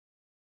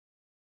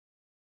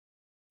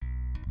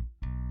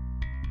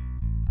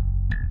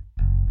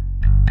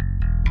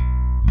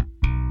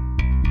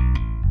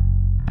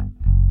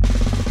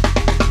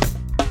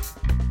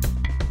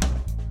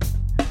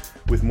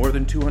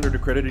200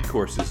 accredited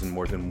courses and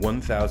more than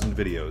 1,000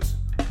 videos,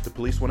 the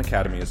Police One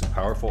Academy is a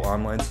powerful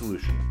online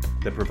solution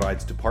that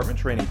provides department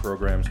training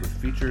programs with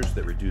features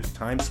that reduce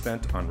time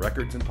spent on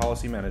records and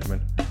policy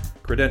management,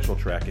 credential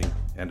tracking,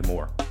 and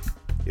more.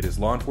 It is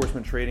law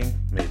enforcement training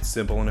made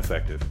simple and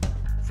effective.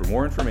 For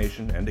more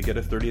information and to get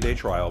a 30-day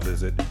trial,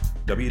 visit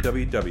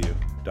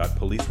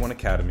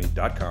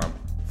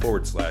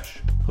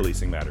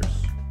www.policeoneacademy.com/policing matters.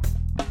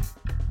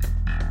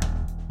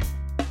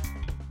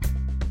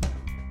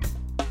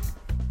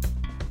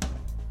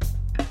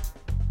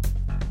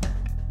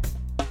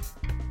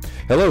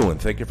 Hello,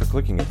 and thank you for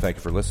clicking and thank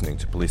you for listening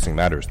to Policing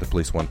Matters, the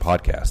Police One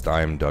podcast.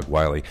 I'm Doug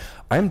Wiley.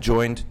 I'm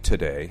joined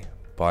today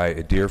by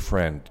a dear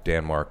friend,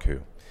 Dan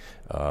Marcoux.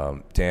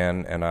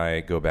 Dan and I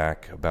go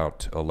back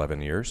about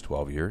 12 years.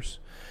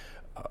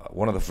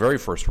 One of the very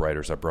first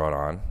writers I brought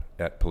on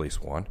at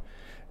Police One,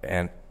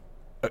 and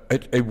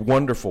a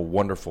wonderful,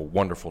 wonderful,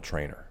 wonderful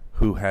trainer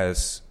who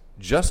has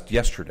just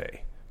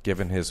yesterday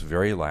given his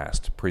very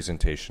last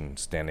presentation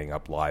standing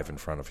up live in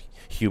front of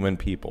human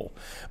people.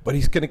 But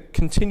he's going to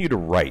continue to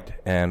write,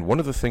 and one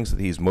of the things that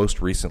he's most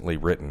recently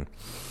written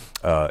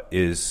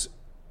is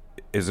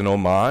an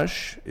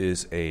homage,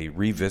 is a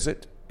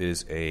revisit,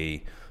 is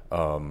a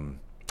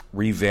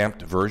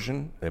revamped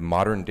version, a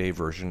modern-day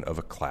version of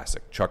a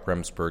classic, Chuck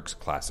Remsburg's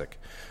classic,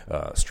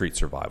 Street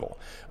Survival.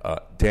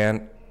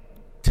 Dan,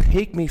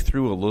 take me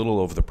through a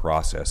little of the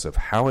process of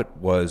how it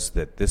was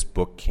that this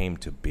book came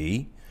to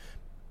be,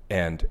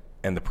 and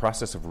the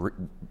process of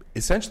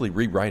essentially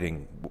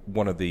rewriting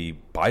one of the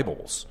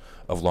Bibles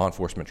of law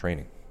enforcement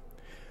training.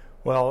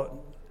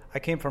 Well, I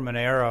came from an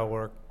era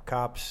where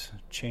cops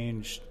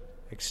exchanged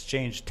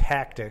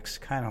tactics,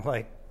 kind of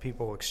like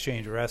people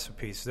exchange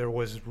recipes. There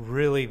was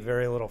really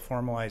very little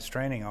formalized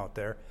training out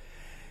there.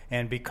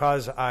 And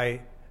because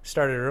I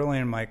started early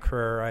in my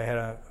career, I had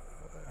a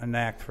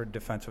knack for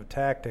defensive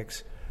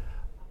tactics.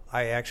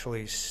 I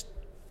actually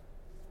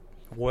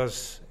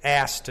was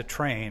asked to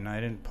train.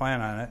 I didn't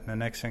plan on it, and the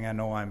next thing I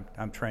know,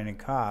 I'm training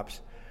cops.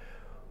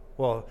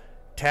 Well,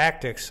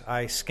 tactics,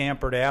 I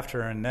scampered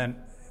after, and then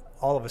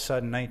all of a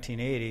sudden,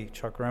 1980,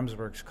 Chuck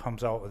Remsburg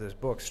comes out with his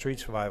book, Street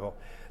Survival,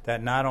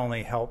 that not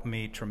only helped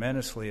me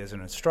tremendously as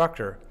an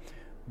instructor,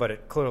 but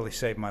it clearly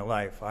saved my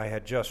life. I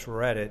had just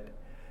read it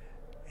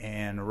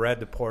and read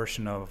the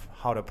portion of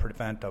how to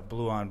prevent a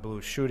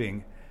blue-on-blue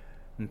shooting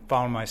and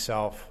found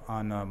myself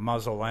on the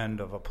muzzle end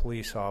of a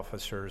police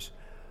officer's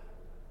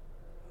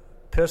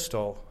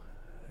pistol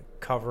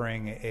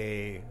covering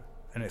an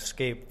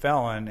escaped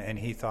felon, and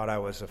he thought I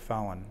was a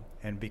felon.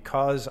 And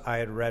because I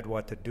had read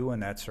what to do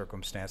in that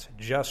circumstance,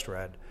 just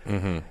read,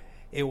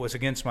 it was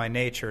against my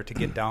nature to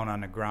get down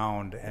on the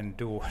ground and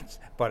do it,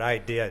 but I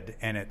did,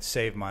 and it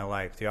saved my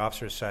life. The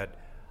officer said,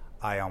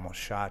 "I almost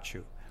shot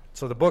you."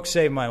 So the book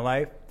saved my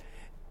life,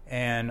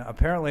 and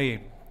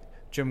apparently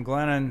Jim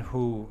Glennon,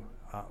 who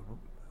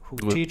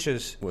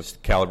teaches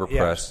with Caliber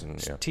Press,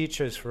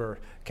 teaches for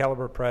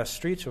Caliber Press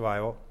Street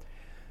Survival,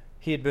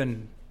 he had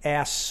been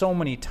asked so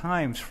many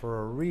times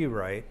for a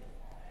rewrite.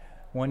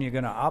 When you're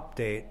going to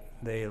update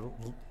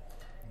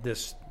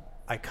this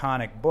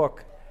iconic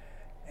book,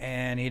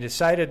 and he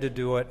decided to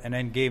do it, and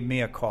then gave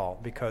me a call,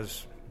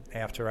 because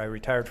after I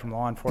retired from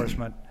law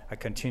enforcement, I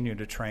continued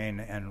to train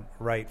and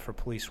write for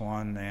Police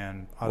One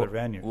and other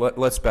venues.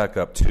 Let's back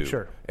up too,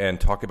 sure, and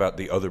talk about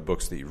the other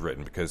books that you've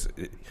written, because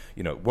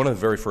one of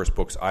the very first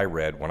books I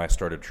read when I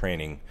started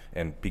training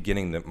and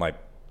beginning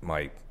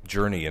my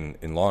journey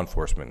in law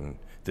enforcement in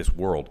this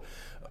world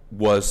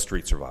was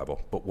Street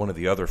Survival. But one of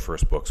the other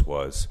first books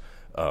was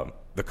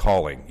The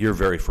Calling, your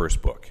very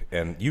first book,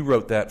 and you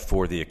wrote that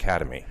for the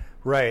Academy.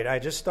 Right. I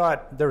just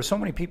thought there were so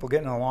many people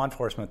getting into law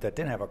enforcement that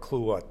didn't have a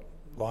clue what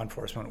law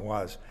enforcement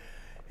was.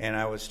 And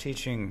I was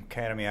teaching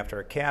academy after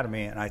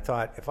academy, and I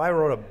thought if I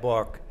wrote a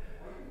book,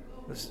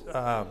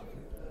 a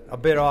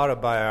bit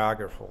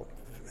autobiographical,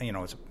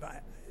 it's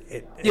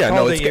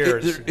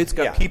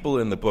got people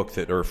in the book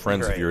that are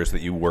friends of yours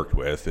that you worked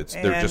with.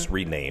 They're just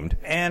renamed.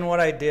 And what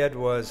I did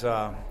was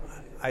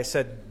I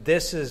said,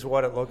 this is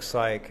what it looks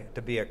like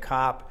to be a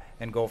cop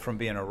and go from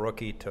being a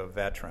rookie to a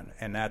veteran,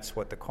 and that's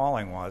what The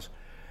Calling was.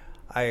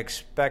 I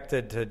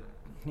expected to,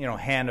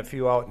 hand a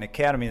few out in the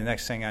academy. The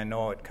next thing I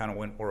know, it kind of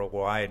went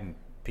worldwide, and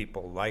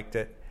people liked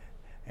it.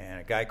 And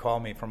a guy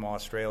called me from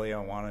Australia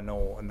and wanted to know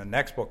when the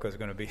next book was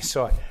going to be.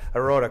 So I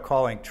wrote a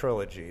Calling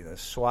trilogy, the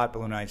SWAT,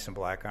 Blue Knights, and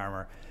Black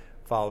Armor,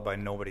 followed by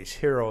Nobody's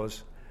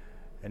Heroes.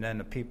 And then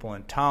the people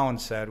in town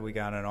said, we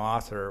got an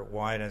author.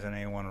 Why doesn't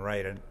anyone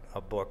write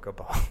a book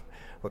about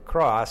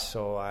lacrosse?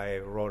 So I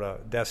wrote a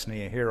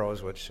Destiny of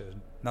Heroes, which is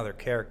another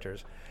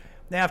characters.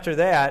 And after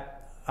that,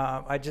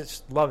 I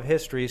just love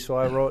history, so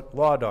I wrote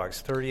Law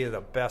Dogs, 30 of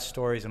the best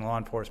stories in law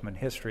enforcement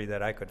history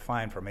that I could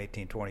find from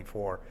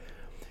 1824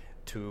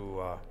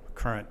 to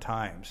current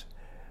times.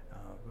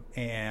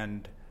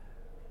 And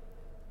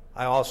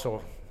I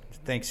also,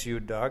 thanks to you,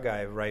 Doug,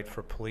 I write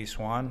for Police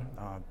One.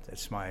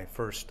 It's my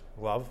first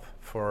love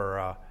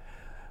for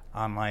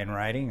online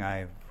writing.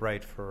 I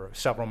write for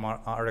several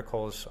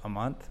articles a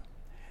month.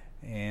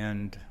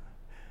 And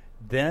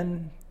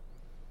then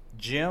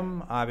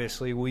Jim,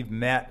 obviously, we've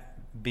met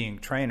being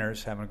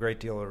trainers, having a great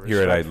deal of respect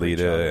Here at for each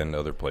other. ILETA and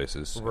other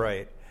places.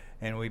 Right.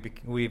 And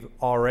we've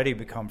already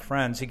become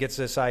friends. He gets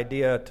this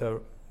idea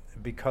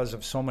because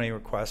of so many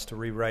requests, to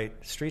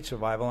rewrite Street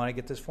Survival, and I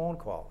get this phone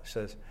call. He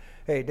says,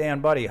 "Hey,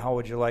 Dan, buddy, how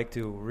would you like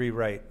to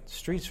rewrite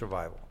Street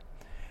Survival?"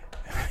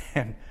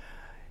 And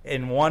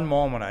in one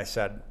moment I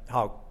said,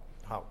 how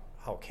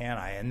can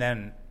I? And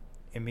then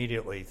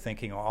immediately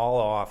thinking of all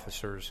the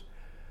officers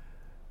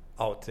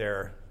out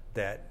there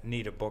that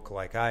need a book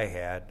like I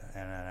had,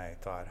 and then I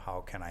thought,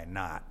 how can I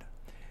not?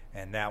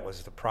 And that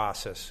was the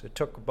process. It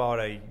took about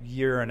a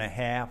year and a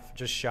half,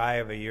 just shy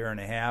of a year and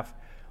a half,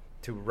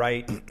 to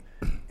write,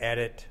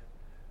 edit,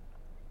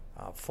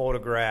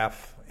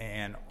 photograph,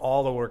 and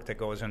all the work that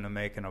goes into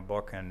making a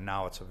book, and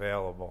now it's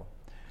available.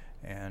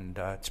 And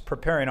it's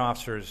preparing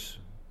officers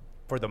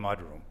for the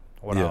mudroom,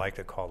 what I like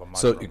to call the mudroom.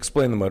 So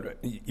explain the mud.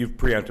 You've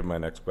preempted my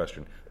next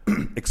question.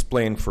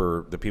 Explain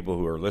for the people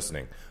who are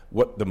listening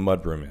what the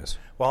mudroom is.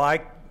 Well,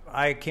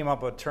 I came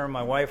up with a term.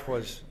 My wife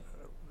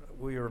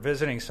we were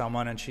visiting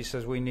someone, and she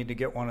says, we need to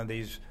get one of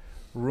these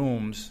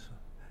rooms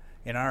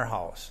in our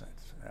house.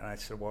 And I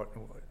said, what?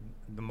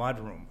 The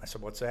mudroom. I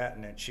said, what's that?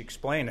 And then she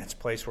explained it's a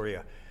place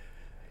where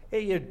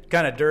you're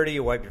kind of dirty,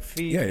 you wipe your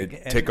feet. Yeah, you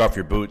take off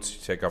your boots,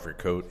 you take off your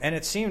coat. And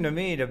it seemed to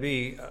me to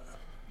be,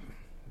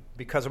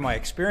 because of my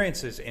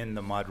experiences in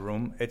the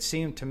mudroom, it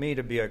seemed to me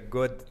to be a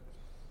good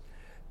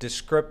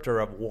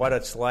descriptor of what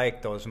it's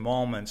like, those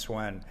moments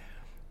when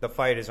the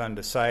fight is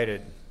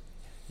undecided.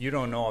 You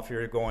don't know if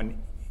you're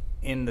going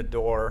in the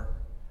door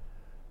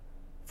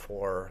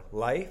for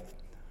life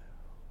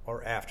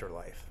or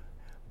afterlife,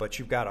 but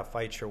you've got to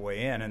fight your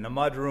way in. And the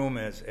mudroom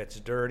it's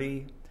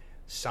dirty,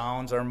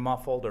 sounds are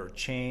muffled or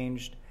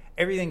changed.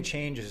 Everything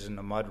changes in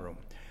the mudroom.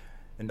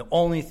 And the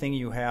only thing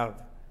you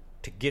have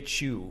to get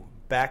you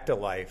back to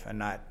life and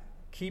not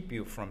keep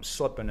you from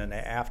slipping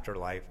into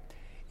afterlife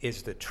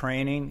is the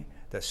training,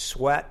 the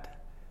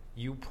sweat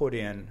you put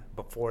in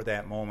before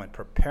that moment,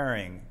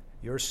 preparing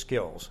your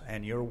skills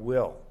and your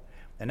will.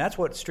 And that's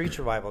what Street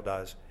Survival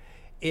does.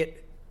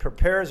 It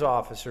prepares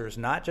officers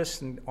not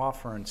just in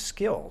offering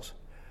skills,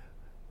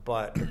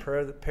 but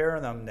prepare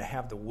them to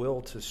have the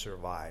will to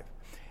survive.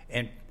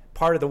 And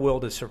part of the will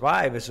to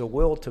survive is the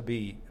will to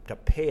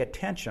pay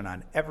attention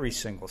on every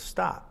single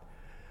stop.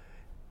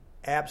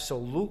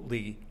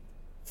 Absolutely,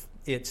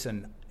 it's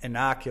an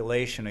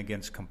inoculation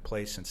against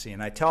complacency.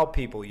 And I tell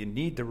people, you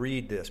need to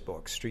read this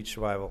book, Street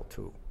Survival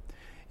 2.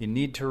 You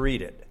need to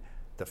read it.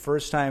 The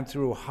first time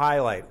through,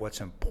 highlight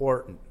what's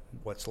important,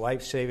 what's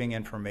life-saving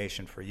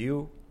information for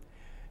you,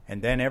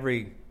 and then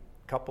every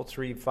couple,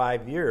 3,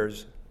 5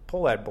 years,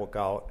 pull that book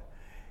out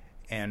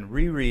and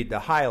reread the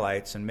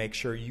highlights and make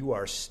sure you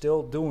are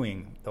still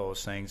doing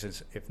those things.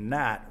 If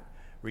not,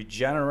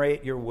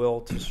 regenerate your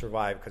will to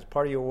survive, because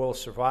part of your will to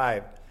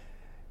survive,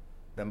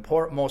 the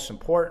most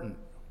important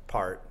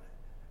part,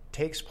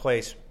 takes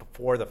place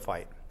before the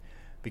fight,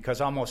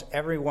 because almost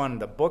everyone,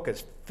 the book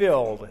is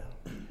filled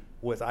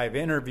with, I've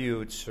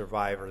interviewed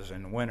survivors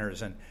and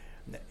winners,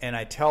 and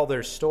I tell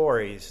their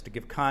stories to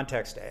give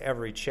context to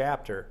every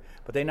chapter.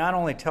 But they not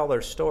only tell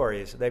their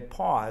stories, they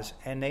pause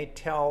and they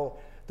tell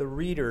the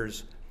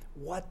readers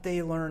what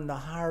they learned the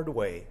hard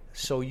way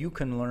so you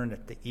can learn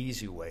it the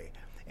easy way.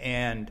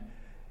 And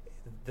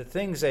the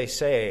things they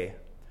say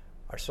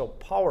are so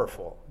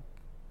powerful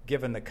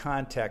given the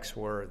context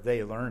where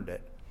they learned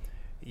it.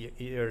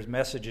 There's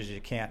messages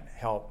you can't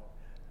help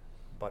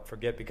but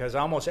forget, because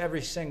almost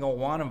every single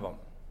one of them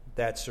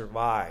that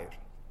survived,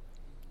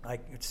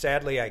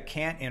 sadly I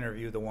can't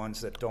interview the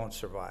ones that don't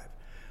survive.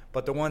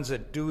 But the ones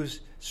that do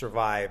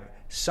survive,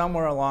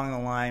 somewhere along the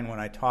line when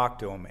I talk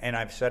to them, and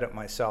I've said it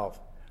myself,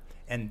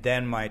 and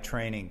then my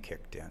training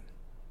kicked in,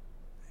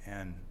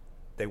 and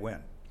they win.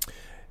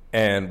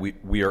 And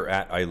we are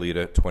at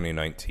ILETA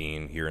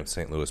 2019 here in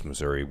St. Louis,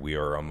 Missouri. We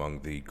are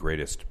among the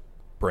greatest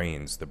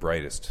brains, the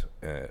brightest,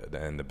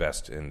 and the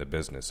best in the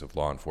business of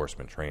law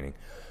enforcement training.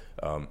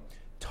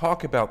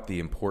 Talk about the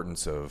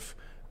importance of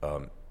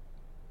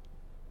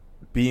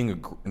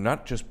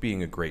not just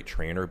being a great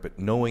trainer, but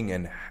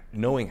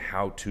knowing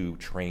how to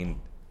train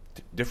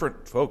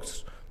different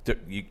folks.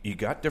 You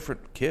got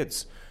different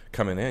kids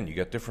coming in. You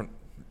got different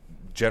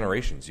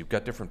generations. You've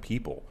got different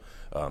people.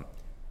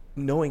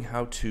 Knowing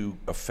how to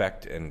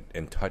affect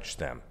and touch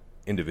them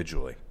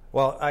individually.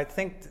 Well, I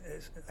think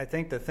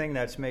the thing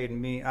that's made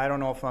me, I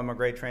don't know if I'm a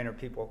great trainer,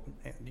 people,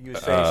 you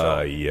say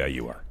so. Yeah,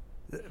 you are.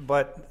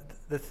 But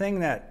the thing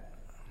that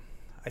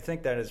I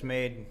think that has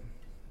made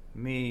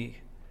me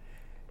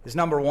is,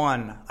 number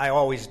one, I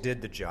always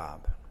did the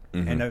job.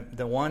 Mm-hmm. And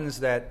the ones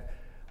that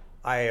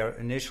I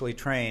initially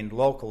trained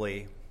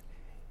locally,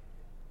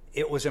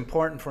 it was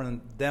important for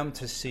them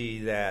to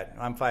see that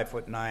I'm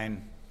 5'9",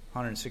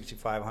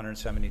 165,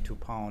 172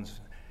 pounds,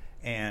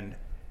 and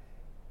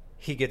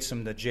he gets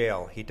them to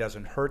jail. He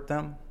doesn't hurt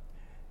them,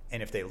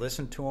 and if they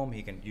listen to him,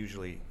 he can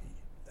usually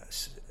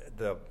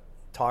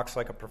talks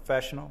like a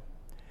professional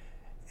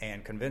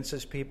and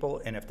convinces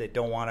people. And if they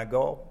don't want to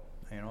go,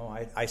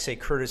 I say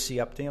courtesy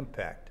up to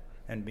impact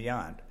and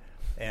beyond.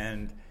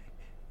 And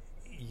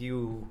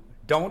you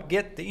don't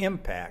get the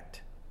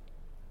impact,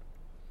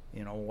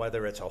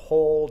 whether it's a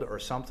hold or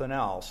something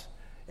else,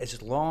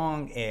 as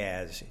long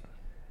as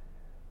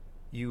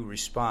you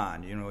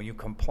respond, you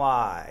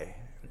comply,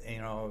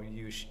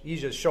 you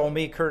just show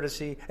me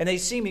courtesy. And they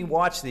see me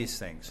watch these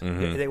things.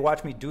 Mm-hmm. They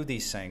watch me do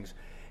these things,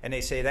 and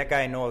they say, that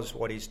guy knows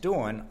what he's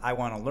doing. I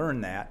want to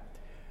learn that.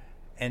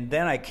 And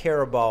then I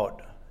care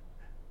about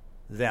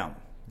them,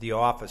 the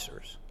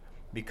officers,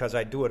 because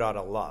I do it out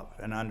of love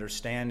and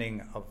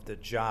understanding of the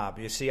job.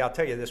 You see, I'll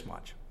tell you this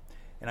much,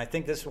 and I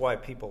think this is why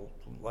people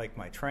like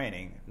my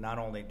training. Not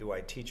only do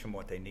I teach them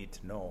what they need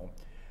to know,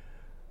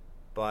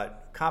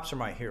 but cops are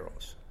my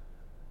heroes.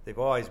 They've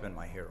always been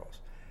my heroes.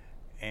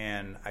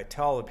 And I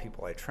tell the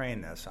people I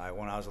train this,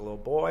 when I was a little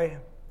boy,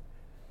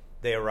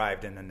 they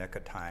arrived in the nick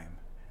of time.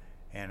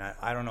 And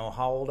I don't know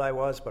how old I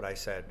was, but I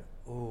said,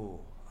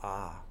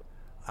 I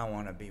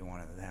want to be one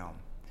of them.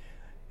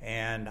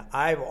 And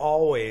I've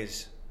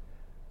always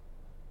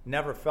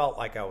never felt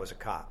like I was a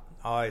cop.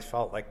 I always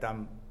felt like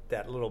I'm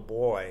that little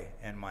boy,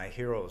 and my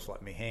heroes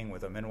let me hang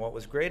with them. And what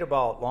was great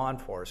about law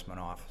enforcement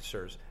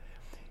officers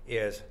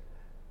is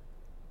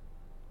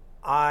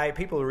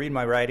people who read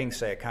my writing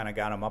say I kind of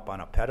got them up on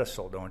a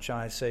pedestal, don't you?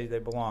 I say they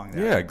belong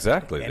there. Yeah,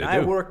 exactly. And I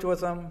worked with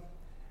them,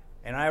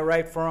 and I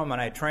write for them,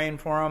 and I train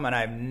for them, and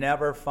I've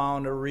never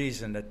found a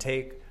reason to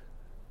take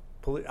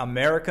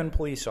American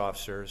police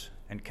officers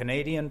and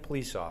Canadian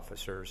police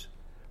officers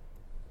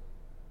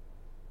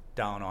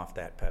down off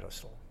that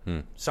pedestal.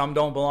 Some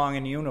don't belong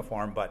in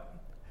uniform, but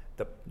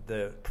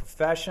the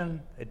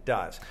profession, it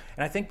does.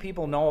 And I think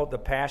people know the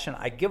passion.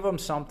 I give them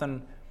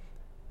something.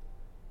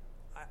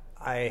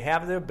 I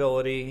have the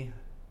ability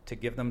to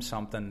give them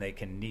something they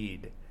can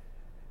need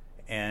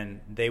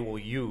and they will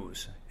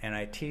use. And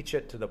I teach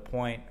it to the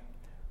point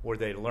where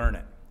they learn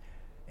it.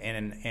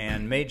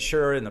 And made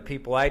sure in the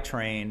people I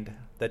trained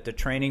that the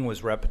training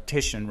was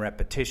repetition.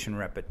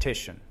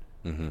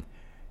 Mm-hmm.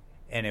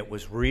 And it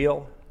was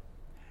real,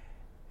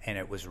 and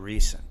it was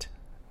recent.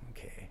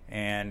 Okay,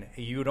 and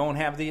you don't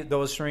have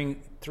those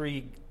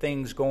three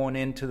things going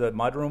into the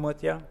mudroom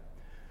with you.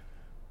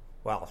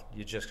 Well,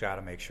 you just got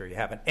to make sure you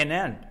have it. And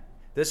then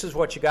this is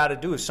what you got to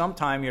do.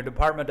 Sometime your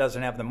department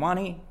doesn't have the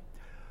money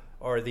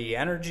or the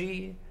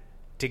energy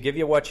to give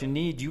you what you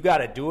need. You got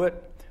to do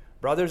it.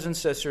 Brothers and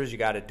sisters, you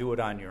got to do it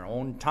on your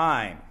own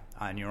time,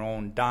 on your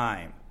own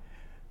dime,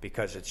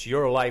 because it's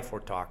your life we're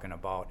talking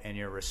about, and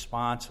you're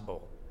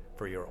responsible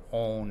for your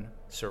own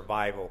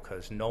survival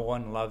because no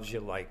one loves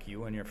you like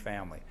you and your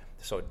family.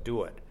 So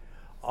do it.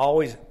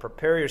 Always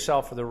prepare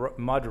yourself for the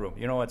mudroom.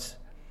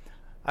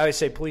 I always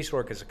say police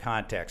work is a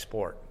contact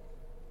sport,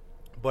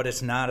 but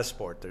it's not a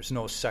sport. There's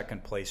no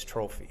second place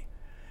trophy.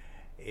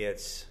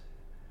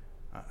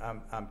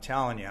 I'm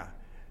telling you,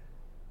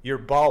 your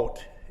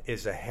bout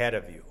is ahead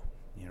of you.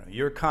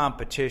 Your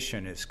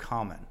competition is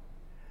coming.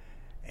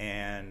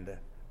 And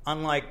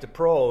unlike the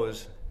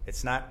pros,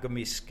 it's not going to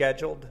be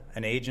scheduled.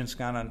 An agent's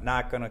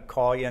not going to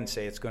call you and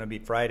say it's going to be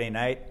Friday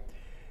night.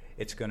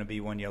 It's going to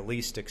be when you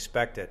least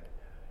expect it.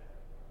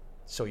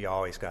 So you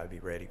always got to be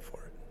ready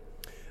for it.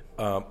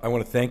 I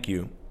want to thank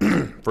you,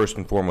 first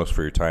and foremost,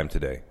 for your time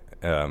today.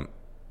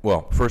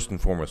 First and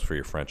foremost, for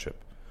your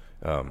friendship.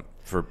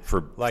 For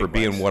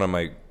being one of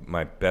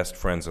my best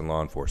friends in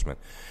law enforcement.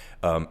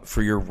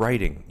 For your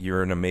writing,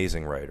 you're an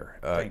amazing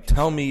writer.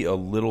 Tell me a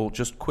little,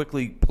 just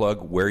quickly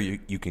plug where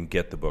you can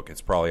get the book.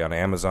 It's probably on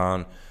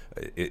Amazon.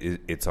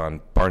 It's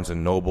on Barnes &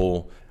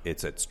 Noble.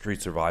 It's at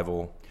Street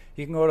Survival.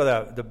 You can go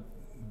to the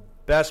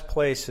best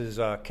place is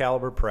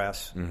Caliber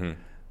Press. Mm-hmm.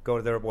 Go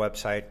to their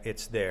website.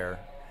 It's there.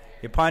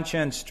 You punch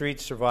in Street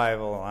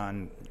Survival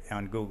on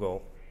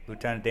Google,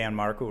 Lieutenant Dan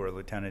Marcoux or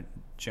Lieutenant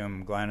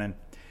Jim Glennon,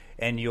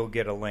 and you'll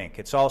get a link.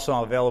 It's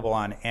also available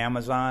on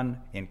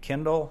Amazon in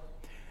Kindle.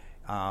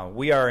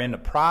 We are in the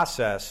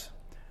process.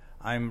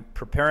 I'm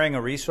preparing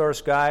a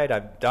resource guide.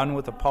 I've done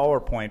with the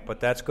PowerPoint, but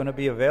that's going to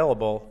be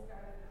available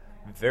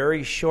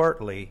very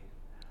shortly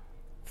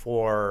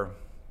for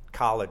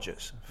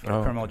colleges,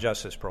 for criminal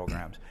justice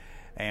programs.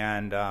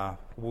 And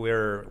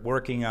we're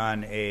working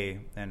on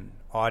an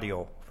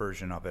audio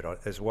version of it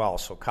as well,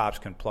 so cops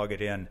can plug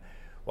it in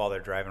while they're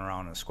driving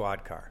around in a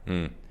squad car.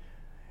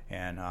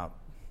 And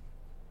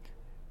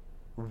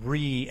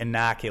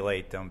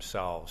re-inoculate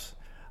themselves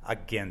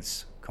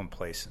against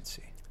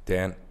complacency.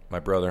 Dan, my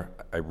brother,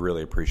 I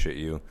really appreciate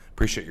you.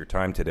 Appreciate your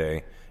time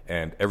today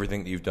and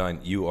everything that you've done.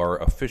 You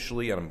are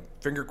officially, and I'm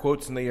finger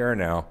quotes in the air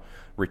now,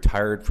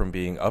 retired from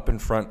being up in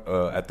front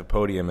at the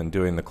podium and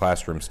doing the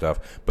classroom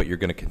stuff, but you're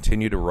going to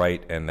continue to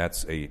write, and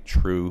that's a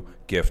true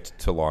gift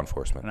to law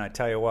enforcement. And I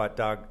tell you what,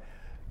 Doug,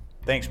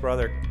 thanks,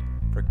 brother,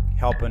 for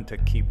helping to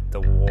keep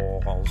the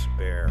walls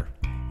bare.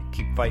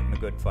 Keep fighting the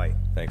good fight.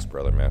 Thanks,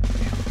 brother, man.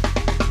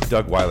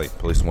 Doug Wyllie,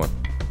 Police One.